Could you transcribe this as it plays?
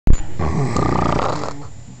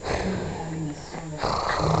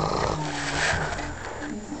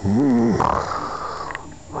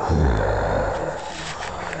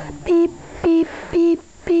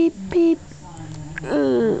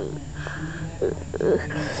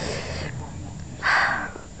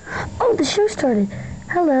Oh, the show started.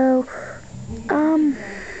 Hello.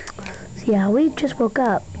 Yeah, we just woke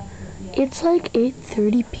up. It's like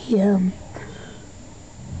 8:30 p.m.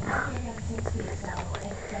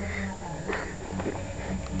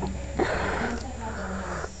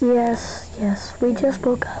 Yes, we just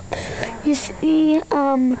woke up. You see,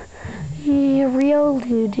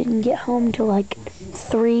 Riolu didn't get home till like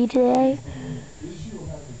 3 today.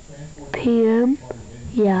 p.m.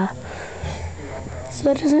 Yeah. So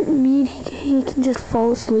that doesn't mean he can just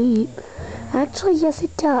fall asleep. Actually, yes,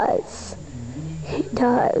 it does. It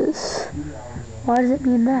does. Why does it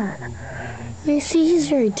mean that? You see, he's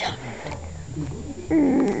very tired.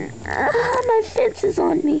 My fence is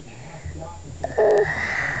on me.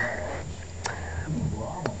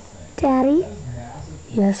 Daddy?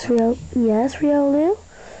 Yes, Riolu?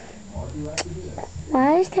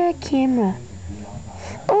 Why is there a camera?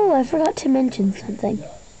 Oh, I forgot to mention something.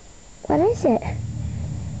 What is it?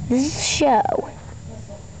 This is a show.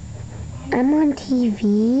 I'm on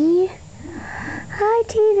TV. Hi,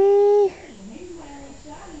 TV.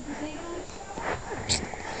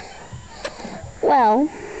 Well,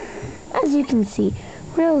 as you can see,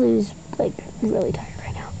 Riolu's like really tired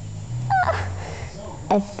right now.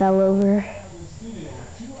 I fell over.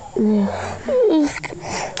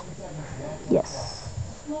 Yes.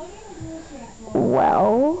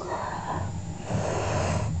 Well,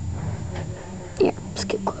 here, let's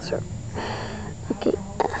get closer. Okay.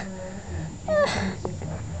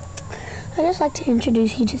 I'd just like to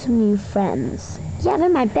introduce you to some new friends. Yeah, they're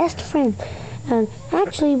my best friends.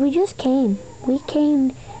 Actually, we just came. We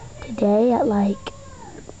came today at like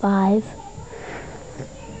 5.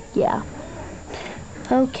 Yeah.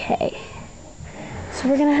 Okay. So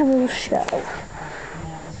we're gonna have a little show.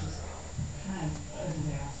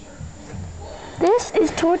 This is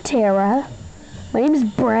Torterra. My name is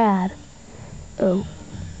Brad.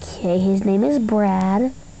 Okay, his name is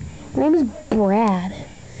Brad. My name is Brad.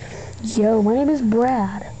 Yo, my name is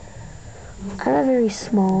Brad. I'm a very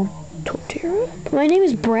small Torterra. My name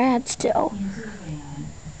is Brad still.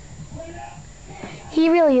 He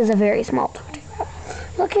really is a very small Torterra.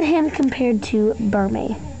 Look at him compared to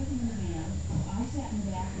Burmy.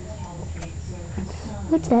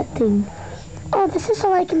 What's that thing? Oh, this is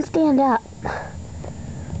so I can stand up.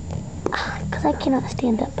 Because I cannot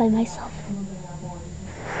stand up by myself.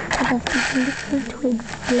 I have to twig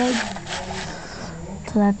legs.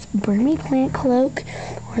 So that's Burmy Plant Cloak,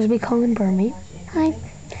 or as we call him, Burmy. Hi.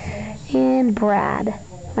 And Brad.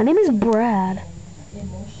 My name is Brad.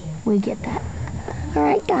 We get that.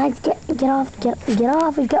 Alright guys, get off.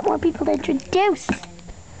 We've got more people to introduce.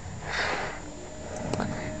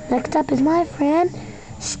 Next up is my friend,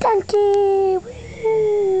 Stunky.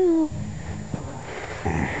 Woo!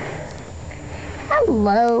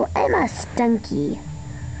 Hello, I'm a Stunky.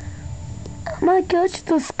 Oh my gosh,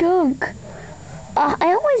 it's a skunk.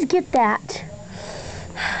 I always get that.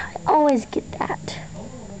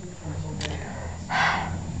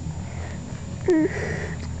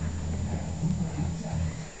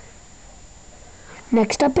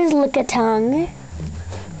 Next up is Lickitung.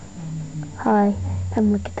 Hi,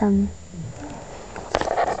 I'm Lickitung.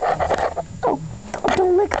 Oh,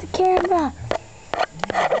 don't lick the camera.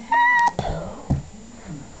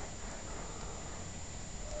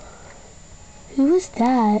 Who is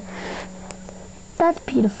that? That's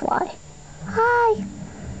Beautifly. Hi.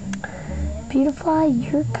 Beautifly,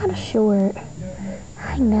 you're kind of short.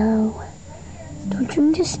 I know. Don't you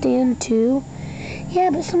need to stand too? Yeah,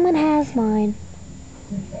 but someone has mine.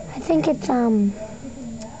 I think it's, Hey,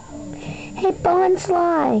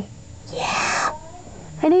 Bonsly. Yeah.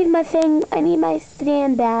 I need my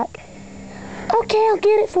stand back. Okay, I'll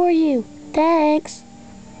get it for you. Thanks.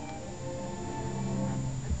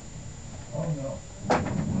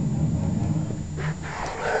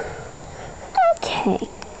 Okay.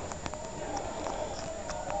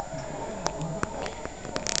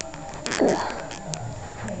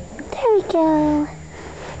 There we go.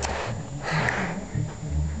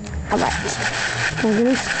 Alright. I'm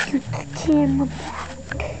gonna scoot the camera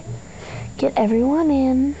back. Get everyone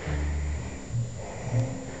in.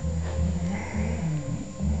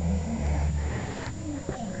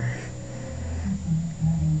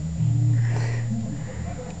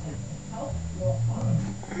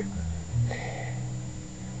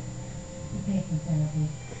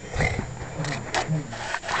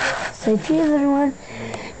 Say cheese, everyone.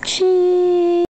 Cheese.